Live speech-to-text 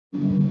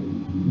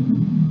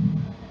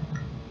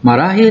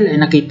Marahil ay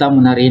nakita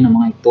mo na rin ang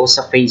mga ito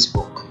sa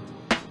Facebook.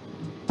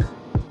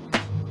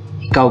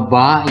 Ikaw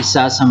ba ay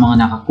isa sa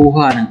mga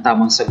nakakuha ng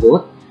tamang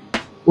sagot?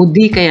 O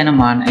di kaya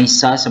naman ay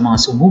isa sa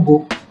mga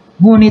sumubok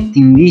ngunit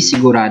hindi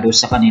sigurado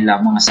sa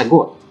kanilang mga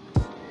sagot?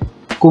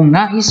 Kung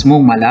nais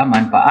mong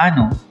malaman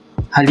paano,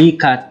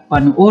 halika't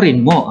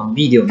panoorin mo ang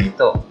video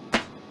nito.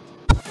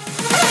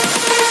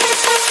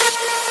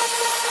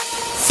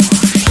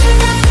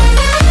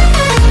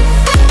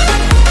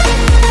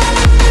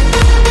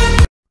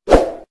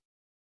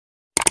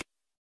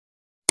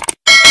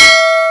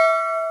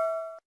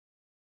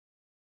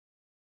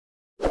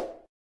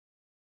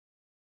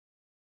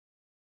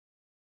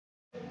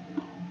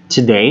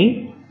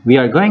 Today, we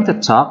are going to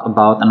talk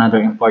about another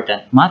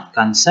important math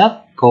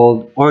concept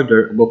called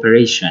order of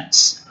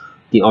operations.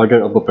 The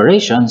order of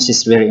operations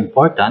is very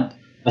important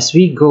as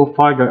we go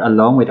further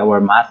along with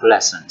our math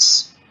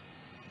lessons.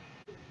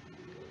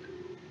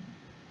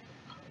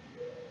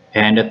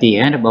 And at the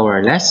end of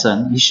our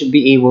lesson, you should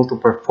be able to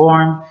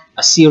perform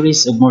a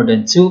series of more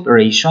than 2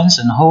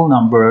 operations on whole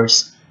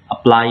numbers,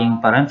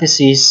 applying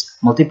parentheses,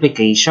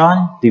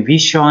 multiplication,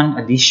 division,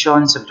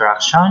 addition,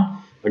 subtraction,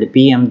 or the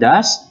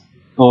PMDAS,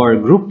 or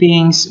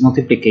groupings,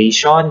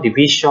 multiplication,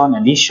 division,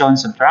 addition,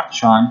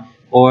 subtraction,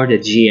 or the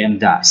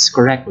GMDAS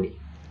correctly.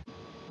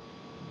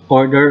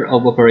 Order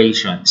of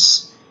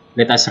operations.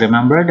 Let us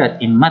remember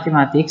that in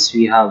mathematics,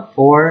 we have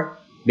 4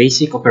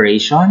 basic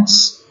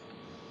operations.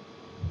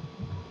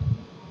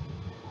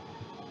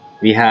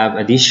 We have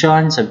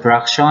addition,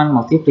 subtraction,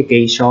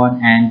 multiplication,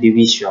 and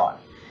division.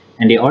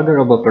 And the order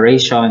of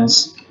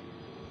operations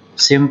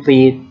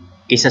simply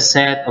is a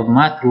set of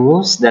math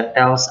rules that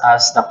tells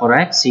us the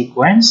correct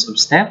sequence of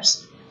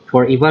steps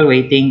for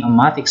evaluating a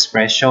math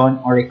expression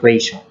or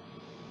equation.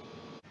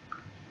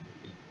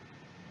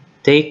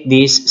 Take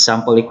this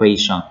sample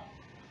equation.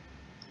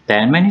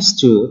 10 minus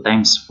 2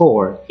 times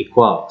 4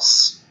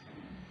 equals.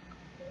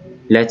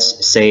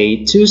 Let's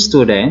say 2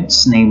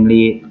 students,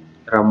 namely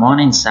Ramon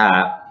and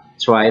Sa,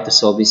 try to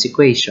solve this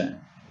equation.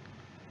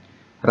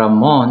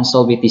 Ramon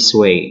solved it this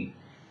way.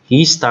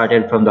 He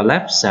started from the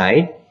left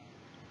side,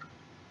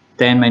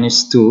 10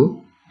 minus 2,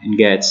 and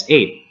gets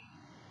 8.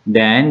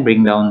 Then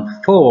bring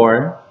down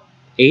 4.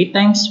 8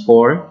 times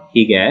 4,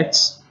 he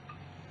gets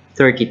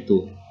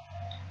 32.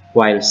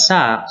 While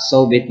Sa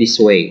solved it this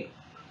way.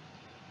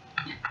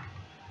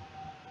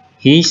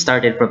 He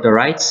started from the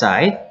right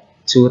side,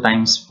 2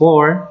 times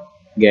 4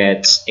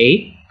 gets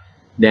 8.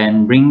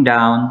 Then bring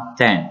down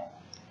 10.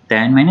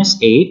 10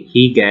 minus 8,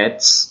 he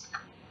gets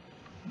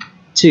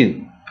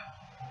 2.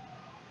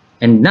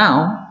 And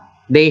now,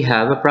 they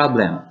have a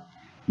problem.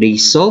 They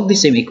solved the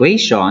same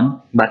equation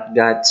but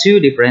got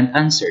 2 different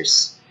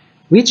answers.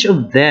 Which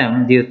of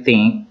them do you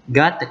think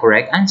got the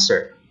correct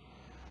answer?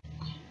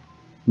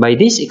 By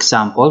this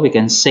example, we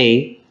can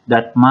say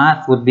that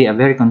math would be a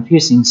very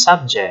confusing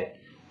subject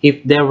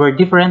if there were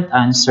different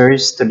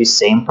answers to the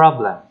same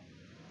problem.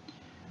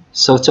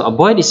 So to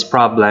avoid this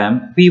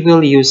problem, we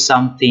will use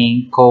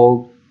something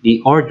called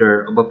the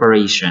order of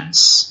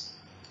operations.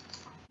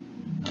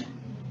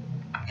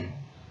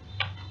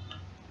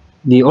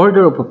 The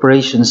order of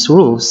operations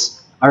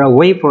rules are a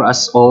way for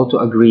us all to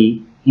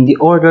agree in the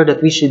order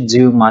that we should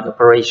do math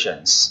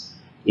operations.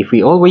 If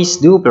we always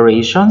do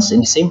operations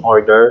in the same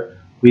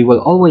order, we will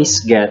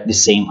always get the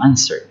same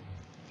answer.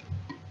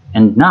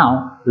 And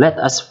now, let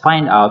us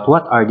find out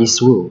what are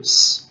these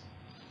rules.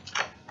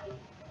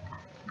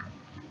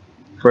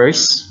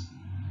 First,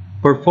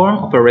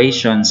 perform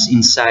operations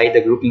inside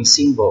the grouping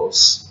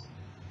symbols.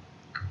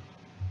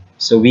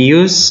 So we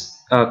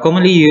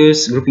commonly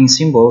used grouping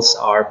symbols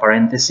are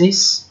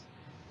parentheses,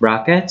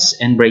 brackets,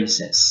 and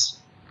braces.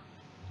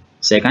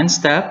 Second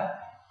step,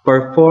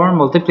 perform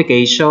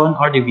multiplication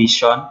or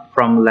division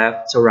from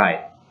left to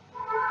right.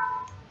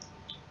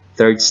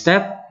 Third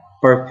step,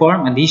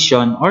 perform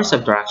addition or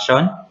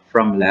subtraction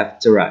from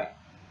left to right.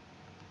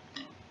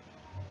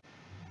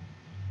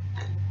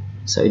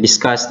 So,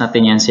 i-discuss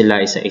natin yan sila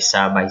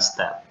isa-isa by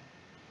step.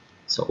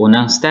 So,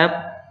 unang step,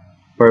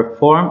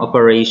 perform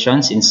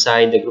operations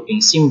inside the grouping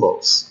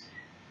symbols.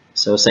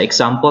 So, sa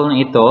example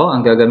na ito,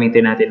 ang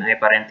gagamitin natin ay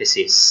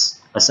parentheses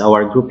as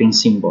our grouping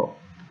symbol.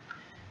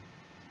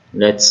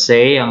 Let's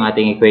say, ang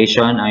ating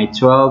equation ay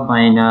 12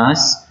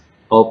 minus,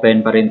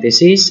 open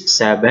parentheses,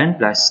 7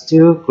 plus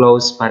 2,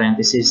 close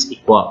parentheses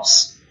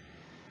equals.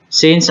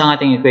 Since ang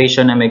ating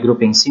equation ay may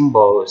grouping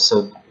symbol,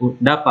 so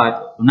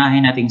dapat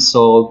unahin nating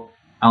solve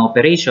ang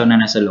operation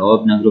na nasa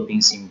loob ng grouping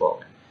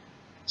symbol.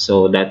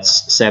 So,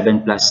 that's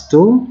 7 plus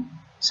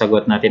 2.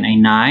 Sagot natin ay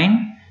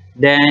 9.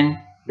 Then,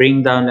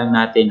 bring down lang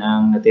natin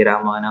ang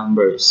natirang mga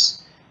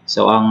numbers.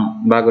 So,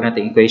 ang bago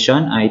nating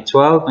equation ay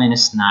 12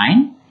 minus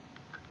 9.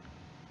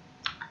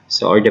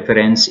 So, our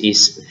difference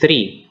is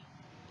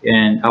 3.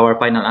 And our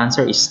final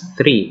answer is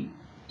 3.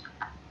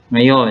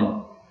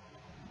 Ngayon,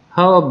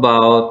 how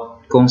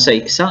about kung sa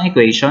isang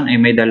equation ay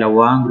may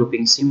dalawang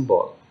grouping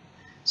symbol?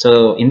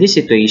 So, in this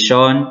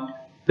situation,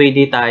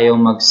 pwede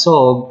tayong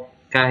mag-solve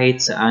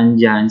kahit saan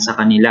dyan sa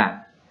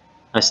kanila.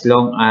 As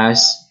long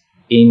as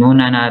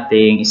inuna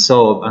nating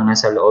isolve ang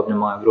nasa loob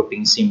ng mga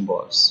grouping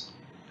symbols.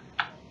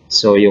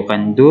 So you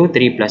can do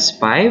 3 plus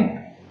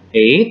 5,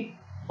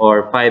 8,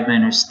 or 5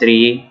 minus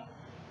 3,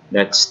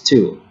 that's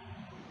 2.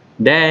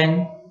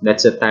 Then,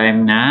 that's the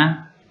time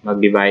na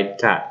mag-divide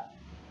ka.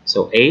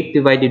 So 8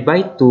 divided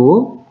by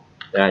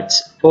 2,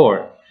 that's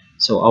 4.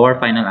 So our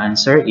final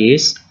answer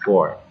is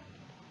 4.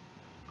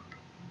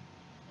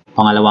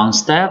 Pangalawang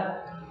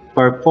step,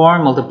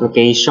 perform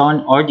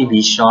multiplication or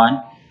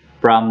division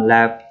from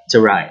left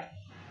to right.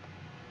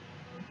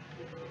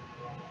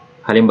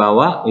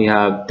 Halimbawa, we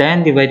have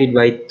 10 divided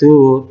by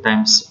 2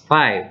 times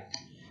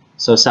 5.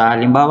 So sa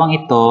halimbawang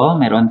ito,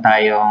 meron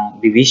tayong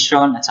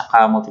division at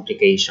saka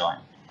multiplication.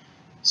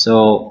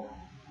 So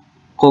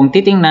kung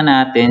titingnan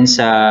natin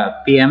sa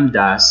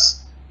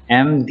PMDAS,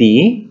 MD,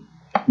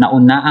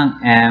 nauna ang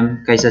M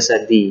kaysa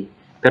sa D.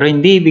 Pero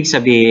hindi ibig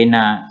sabihin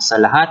na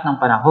sa lahat ng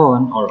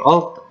panahon or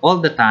all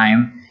the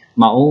time,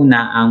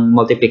 mauna ang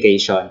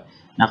multiplication.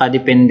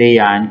 Nakadepende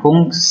yan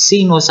kung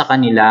sino sa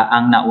kanila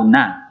ang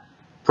nauna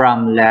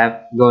from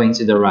left going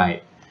to the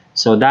right.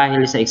 So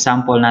dahil sa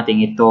example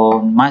natin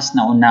ito, mas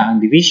nauna ang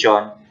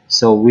division,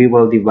 so we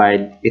will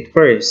divide it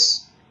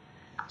first.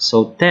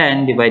 So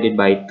 10 divided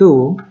by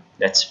 2,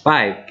 that's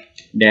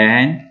 5.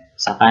 Then,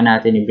 saka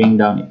natin i-bring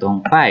down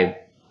itong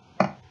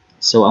 5.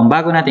 So ang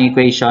bago nating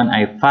equation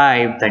ay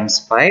 5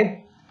 times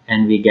 5,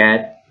 and we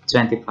get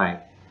 25.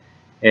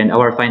 And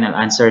our final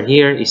answer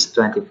here is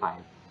 25.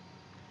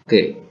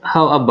 Okay,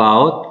 how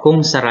about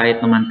kung sa right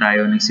naman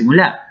tayo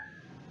nagsimula?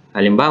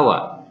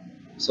 Halimbawa,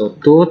 so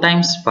 2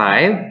 times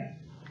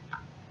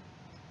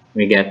 5,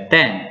 we get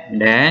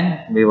 10.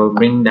 Then, we will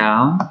bring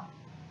down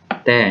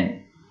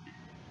 10.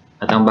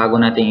 At ang bago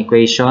nating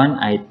equation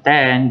ay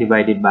 10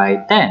 divided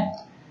by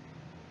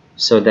 10.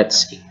 So,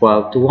 that's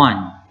equal to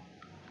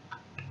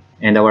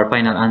 1. And our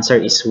final answer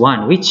is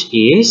 1, which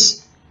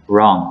is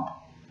wrong.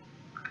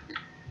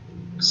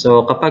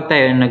 So, kapag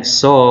tayo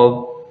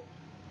nag-solve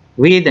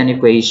with an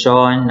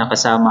equation na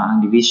kasama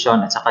ang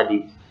division at saka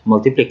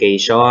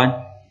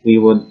multiplication,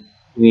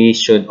 we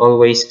should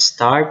always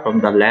start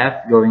from the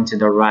left going to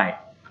the right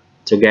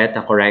to get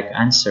the correct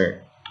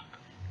answer,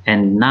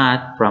 and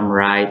not from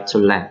right to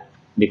left,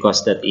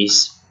 because that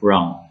is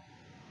wrong.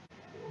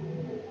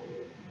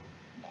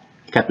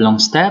 Ikatlong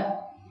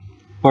step,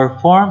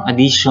 perform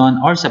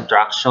addition or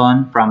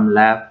subtraction from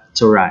left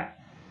to right.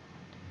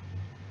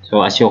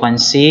 So as you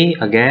can see,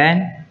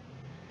 again,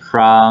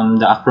 from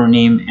the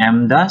acronym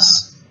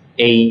PMDAS,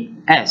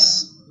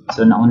 AS.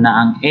 So nauna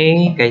ang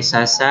A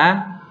kaysa sa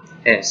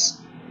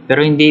S.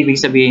 Pero hindi ibig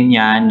sabihin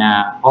yan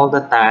na all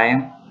the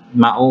time,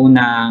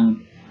 mauna ang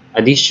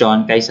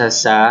addition kaysa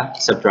sa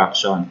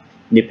subtraction.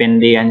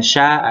 Depende yan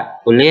siya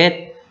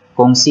ulit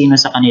kung sino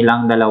sa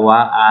kanilang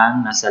dalawa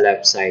ang nasa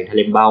left side.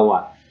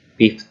 Halimbawa,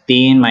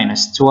 15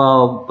 minus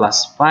 12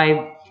 plus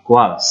 5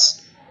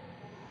 equals.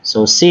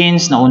 So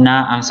since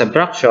nauna ang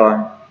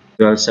subtraction,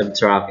 we'll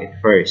subtract it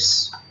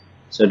first.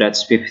 So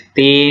that's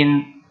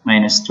 15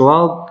 minus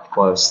 12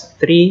 equals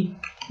 3.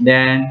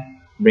 Then,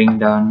 bring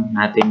down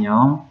natin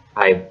yung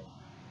 5.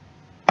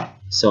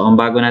 So, ang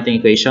bago nating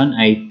equation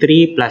ay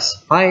 3 plus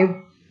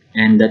 5,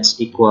 and that's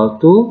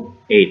equal to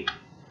 8.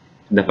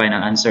 The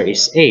final answer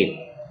is 8.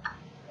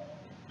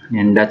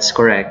 And that's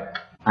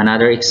correct.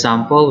 Another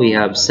example, we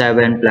have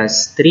 7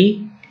 plus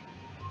 3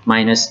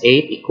 minus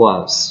 8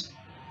 equals.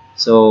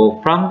 So,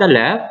 from the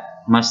left,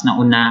 mas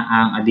nauna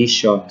ang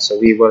addition. So,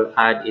 we will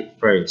add it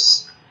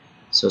first.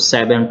 So,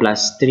 7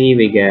 plus 3,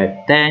 we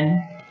get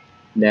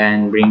 10.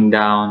 Then,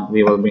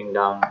 we will bring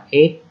down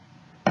 8.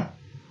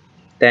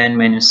 10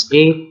 minus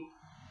 8,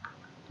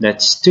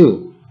 that's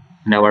 2.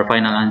 And our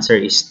final answer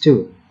is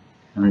 2.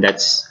 And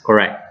that's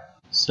correct.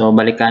 So,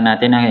 balikan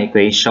natin ang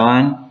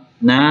equation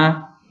na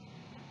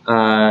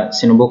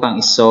sinubukang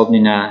isolve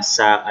ni na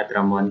Zach at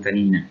Ramon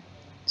kanina.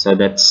 So,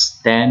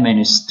 that's 10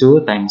 minus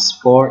 2 times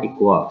 4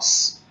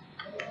 equals.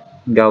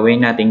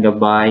 Gawin natin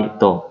gabay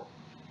ito.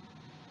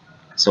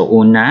 So,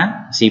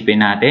 una, isipin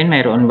natin,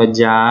 mayroon ba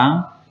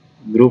diyang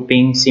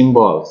grouping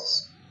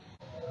symbols?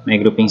 May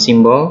grouping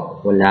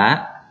symbol?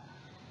 Wala.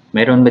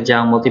 Mayroon ba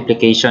diyang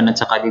multiplication at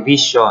saka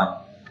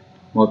division?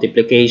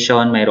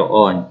 Multiplication,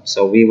 mayroon.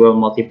 So, we will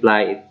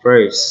multiply it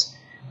first.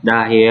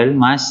 Dahil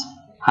mas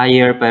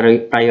higher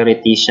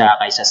priority siya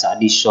kaysa sa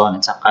addition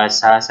at saka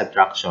sa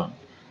subtraction.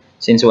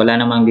 Since wala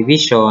namang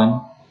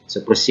division,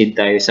 so proceed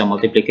tayo sa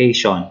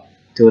multiplication.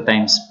 2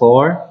 times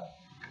 4,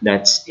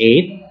 that's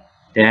 8.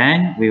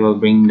 Then, we will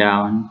bring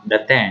down the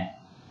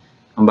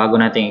 10. Ang bago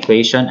nating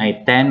equation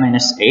ay 10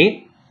 minus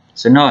 8.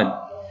 Sunod,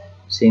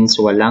 since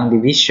walang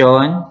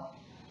division,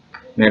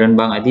 meron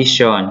bang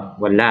addition?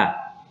 Wala.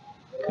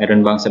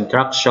 Meron bang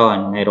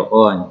subtraction?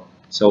 Mayroon.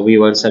 So, we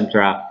will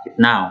subtract it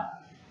now.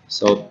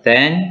 So,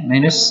 10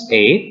 minus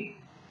 8,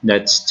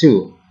 that's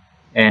 2.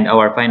 And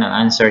our final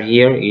answer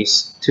here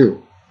is 2.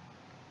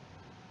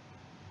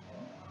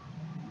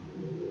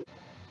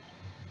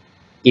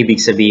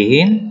 Ibig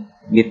sabihin,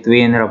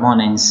 between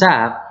Ramon and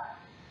Zach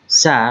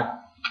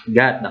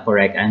got the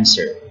correct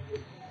answer.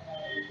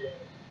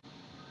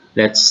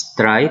 Let's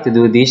try to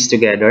do this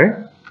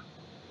together.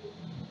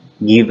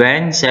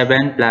 Given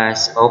 7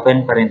 plus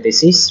open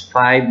parenthesis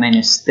 5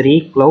 minus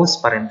 3 close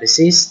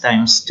parenthesis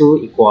times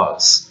 2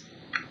 equals.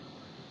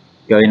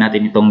 Gawin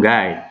natin itong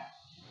guide.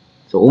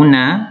 So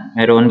una,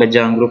 mayroon ba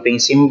diyang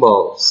grouping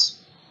symbols?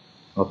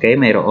 Okay,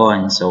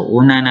 mayroon. So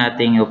una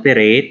nating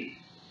operate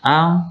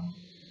ang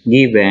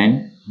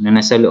given na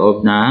nasa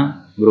loob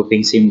ng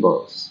grouping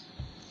symbols.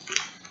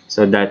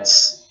 So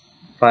that's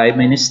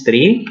 5 minus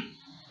 3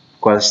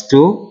 equals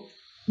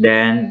 2.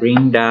 Then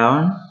bring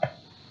down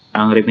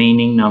ang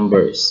remaining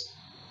numbers.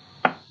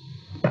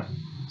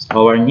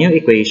 So our new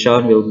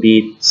equation will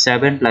be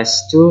 7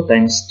 plus 2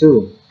 times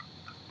 2.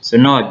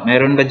 Sunod,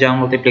 meron ba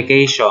diyang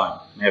multiplication?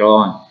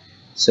 Meron.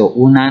 So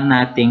una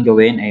nating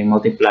gawin ay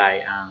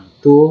multiply ang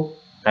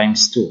 2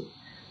 times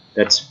 2.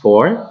 That's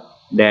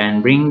 4.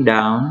 Then bring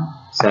down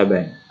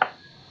 7.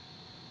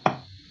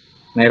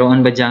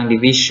 Meron ba diyang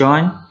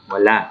division?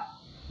 Wala.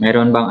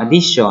 Meron bang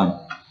addition?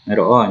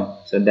 Meron.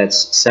 So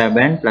that's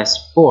 7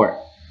 plus 4.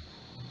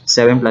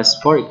 7 plus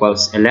 4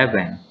 equals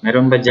 11.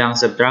 Meron ba diyang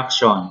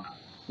subtraction?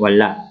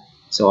 Wala.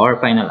 So our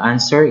final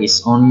answer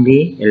is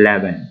only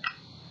 11.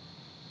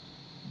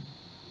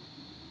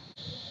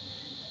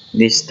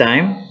 This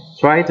time,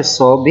 try to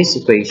solve this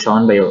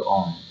equation by your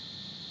own.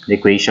 The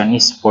equation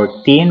is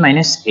 14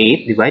 minus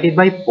 8 divided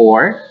by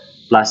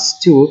 4 plus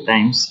 2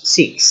 times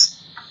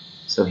 6.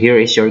 So here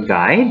is your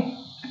guide.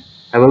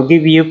 I will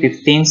give you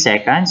 15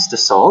 seconds to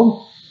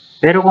solve.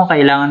 Pero kung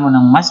kailangan mo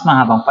ng mas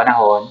mahabang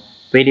panahon,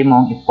 pwede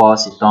mong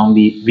i-pause itong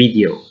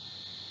video.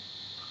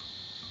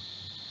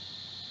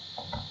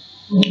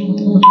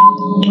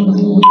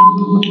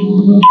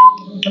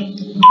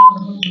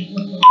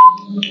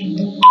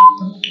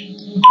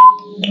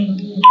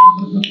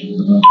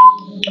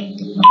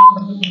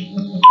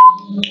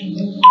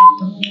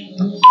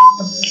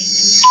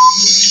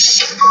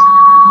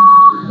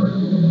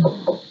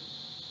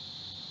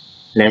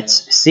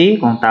 Let's see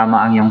kung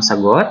tama ang iyong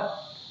sagot.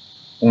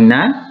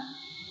 Una,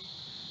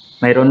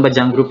 mayroon ba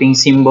diyang grouping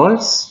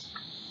symbols?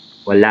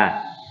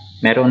 Wala.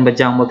 Meron ba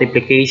diyang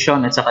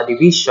multiplication at saka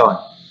division?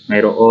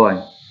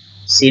 Mayroon.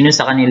 Sino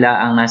sa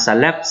kanila ang nasa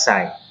left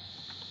side?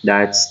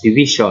 That's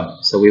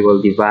division. So we will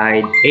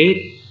divide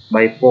 8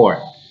 by 4.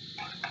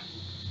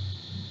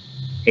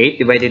 8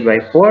 divided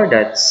by 4,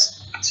 that's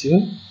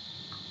 2.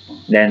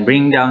 Then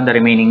bring down the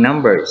remaining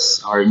numbers.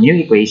 Our new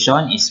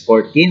equation is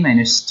 14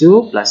 minus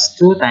 2 plus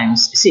 2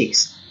 times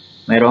 6.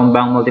 Mayroon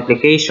bang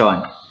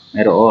multiplication?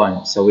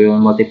 Meron. So we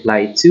will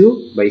multiply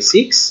 2 by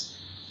 6.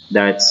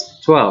 That's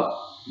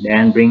 12.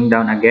 Then bring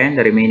down again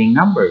the remaining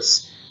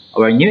numbers.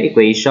 Our new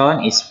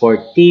equation is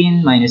 14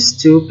 minus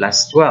 2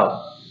 plus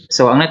 12.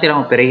 So ang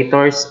natirang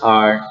operators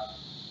are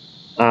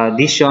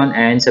addition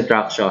and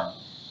subtraction.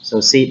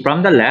 So see,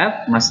 from the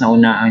left, mas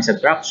nauna ang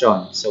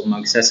subtraction. So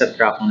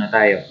magsa-subtract muna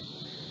tayo.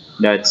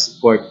 That's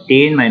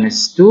 14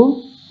 minus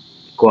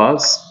 2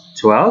 equals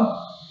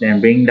 12. Then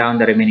bring down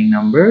the remaining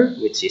number,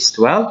 which is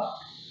 12.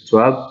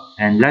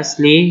 12. And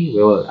lastly,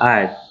 we will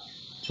add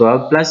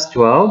 12 plus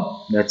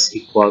 12. That's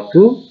equal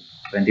to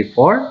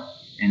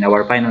 24. And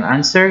our final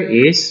answer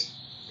is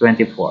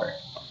 24.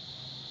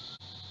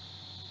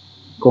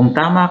 Kung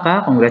tama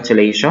ka,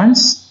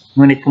 congratulations.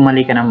 Ngunit kung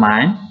mali ka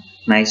naman,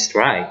 nice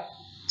try.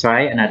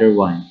 Try another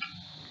one.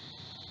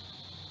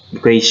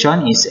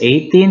 Equation is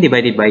 18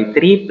 divided by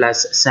 3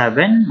 plus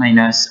 7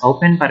 minus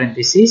open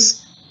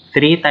parenthesis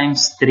 3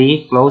 times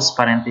 3 close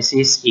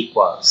parenthesis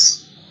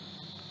equals.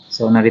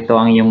 So narito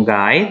ang iyong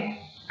guide.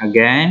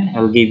 Again,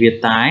 I'll give you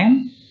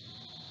time.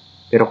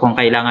 Pero kung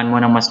kailangan mo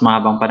ng mas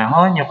mahabang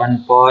panahon, you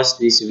can pause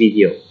this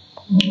video.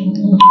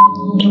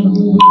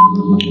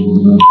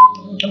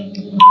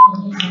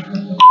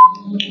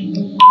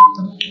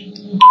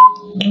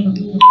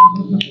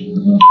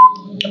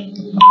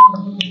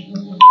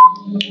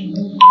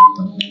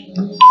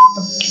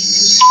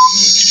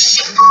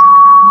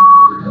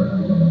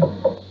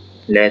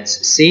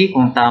 Let's see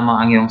kung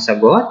tama ang iyong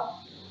sagot.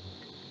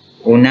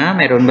 Una,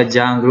 mayroon ba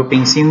diyang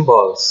grouping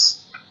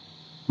symbols?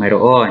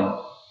 Mayroon.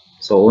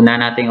 So, una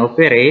nating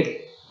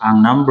operate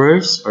ang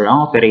numbers or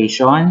ang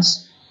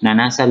operations na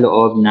nasa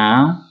loob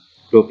ng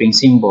grouping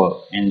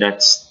symbol. And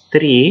that's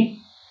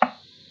 3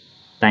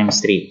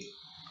 times 3.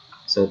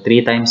 So,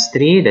 3 times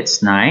 3,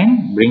 that's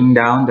 9. Bring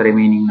down the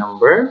remaining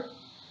number.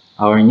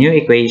 Our new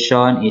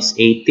equation is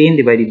 18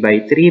 divided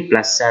by 3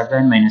 plus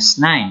 7 minus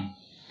 9.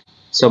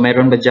 So,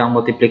 meron ba diyang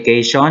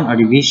multiplication or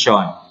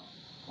division?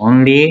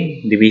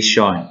 Only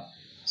division.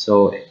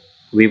 So,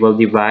 we will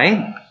divide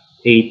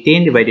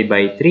 18 divided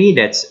by 3,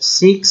 that's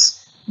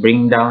 6.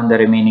 Bring down the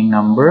remaining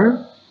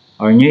number.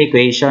 Our new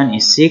equation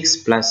is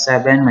 6 plus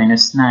 7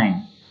 minus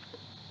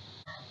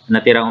 9.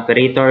 Natirang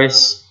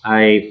operators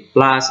ay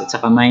plus at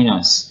saka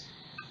minus.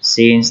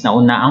 Since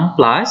nauna ang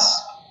plus,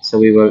 so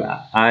we will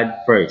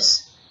add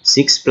first.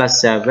 6 plus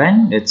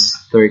 7, that's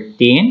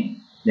 13.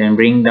 Then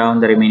bring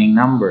down the remaining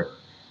number.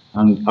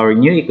 Our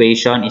new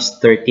equation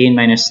is 13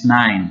 minus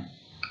 9.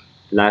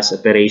 Last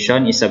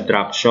operation is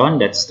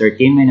subtraction. That's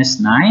 13 minus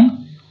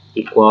 9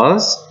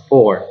 equals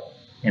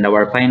 4. And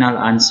our final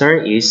answer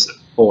is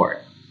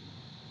 4.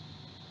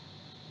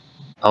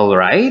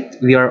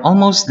 Alright, we are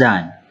almost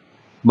done.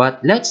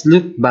 But let's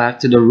look back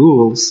to the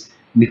rules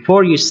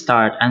before you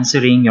start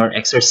answering your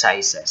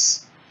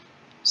exercises.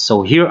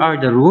 So here are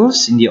the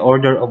rules in the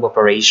order of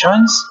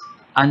operations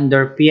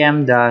under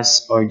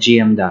PMDAS or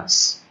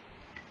GMDAS.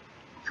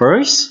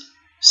 First,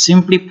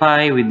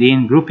 simplify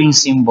within grouping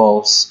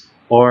symbols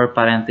or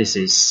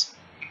parentheses.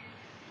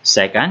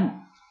 Second,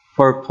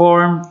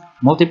 perform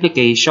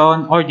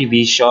multiplication or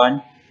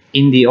division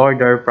in the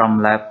order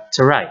from left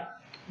to right.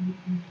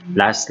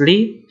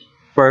 Lastly,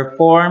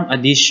 perform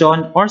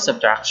addition or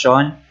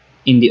subtraction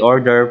in the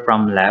order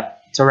from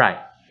left to right.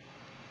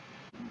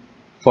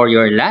 For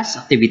your last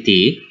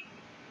activity,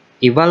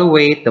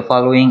 evaluate the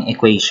following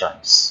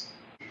equations.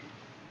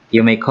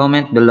 You may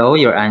comment below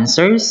your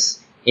answers,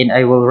 and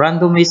I will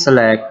randomly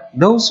select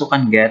those who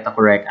can get the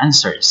correct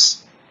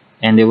answers,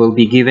 and they will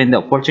be given the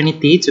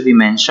opportunity to be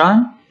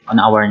mentioned on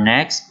our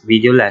next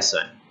video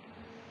lesson.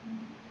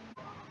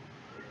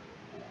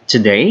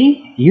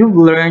 Today, you've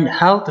learned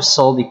how to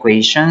solve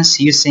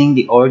equations using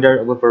the order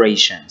of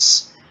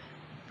operations.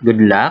 Good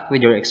luck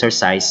with your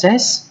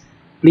exercises.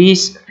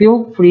 Please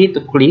feel free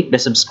to click the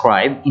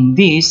subscribe in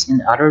this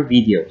and other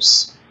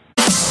videos.